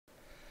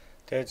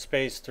Dead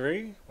Space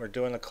 3, we're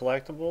doing the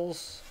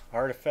collectibles,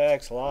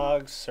 artifacts,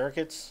 logs,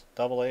 circuits,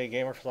 AA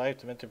Gamer for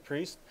Life, Demented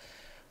Priest.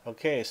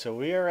 Okay, so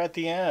we are at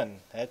the end.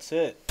 That's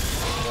it.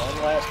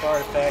 One last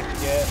artifact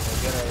to get.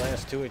 We'll get our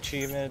last two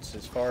achievements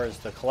as far as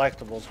the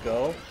collectibles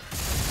go.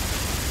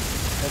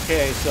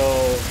 Okay, so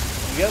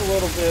you get a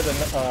little bit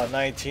of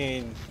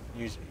 19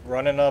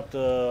 running up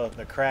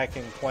the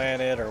Kraken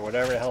planet or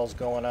whatever the hell's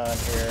going on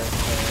here.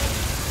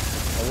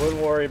 I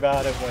wouldn't worry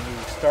about it when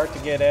you start to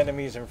get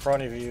enemies in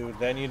front of you.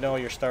 Then you know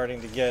you're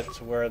starting to get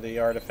to where the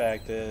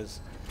artifact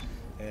is.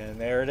 And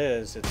there it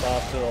is. It's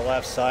off to the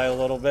left side a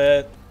little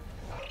bit.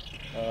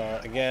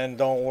 Again,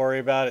 don't worry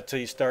about it till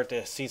you start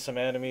to see some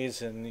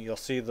enemies and you'll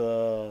see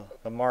the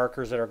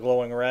markers that are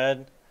glowing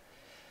red.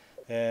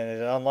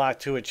 And it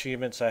unlocked two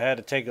achievements. I had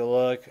to take a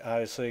look.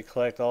 Obviously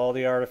collect all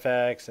the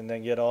artifacts and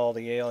then get all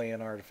the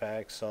alien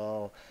artifacts.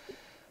 So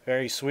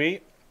very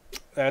sweet.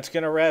 That's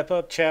going to wrap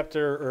up that's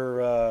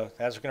going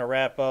to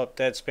wrap up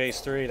Dead Space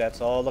 3. That's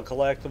all the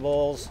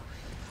collectibles.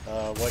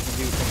 What you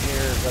do from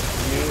here is up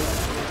to you.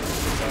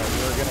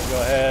 We're going to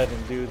go ahead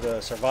and do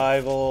the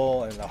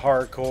survival and the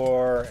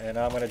hardcore, and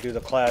I'm going to do the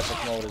classic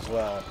mode as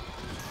well.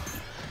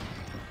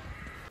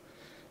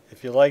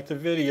 If you like the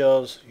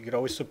videos, you can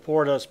always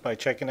support us by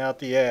checking out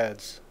the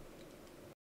ads.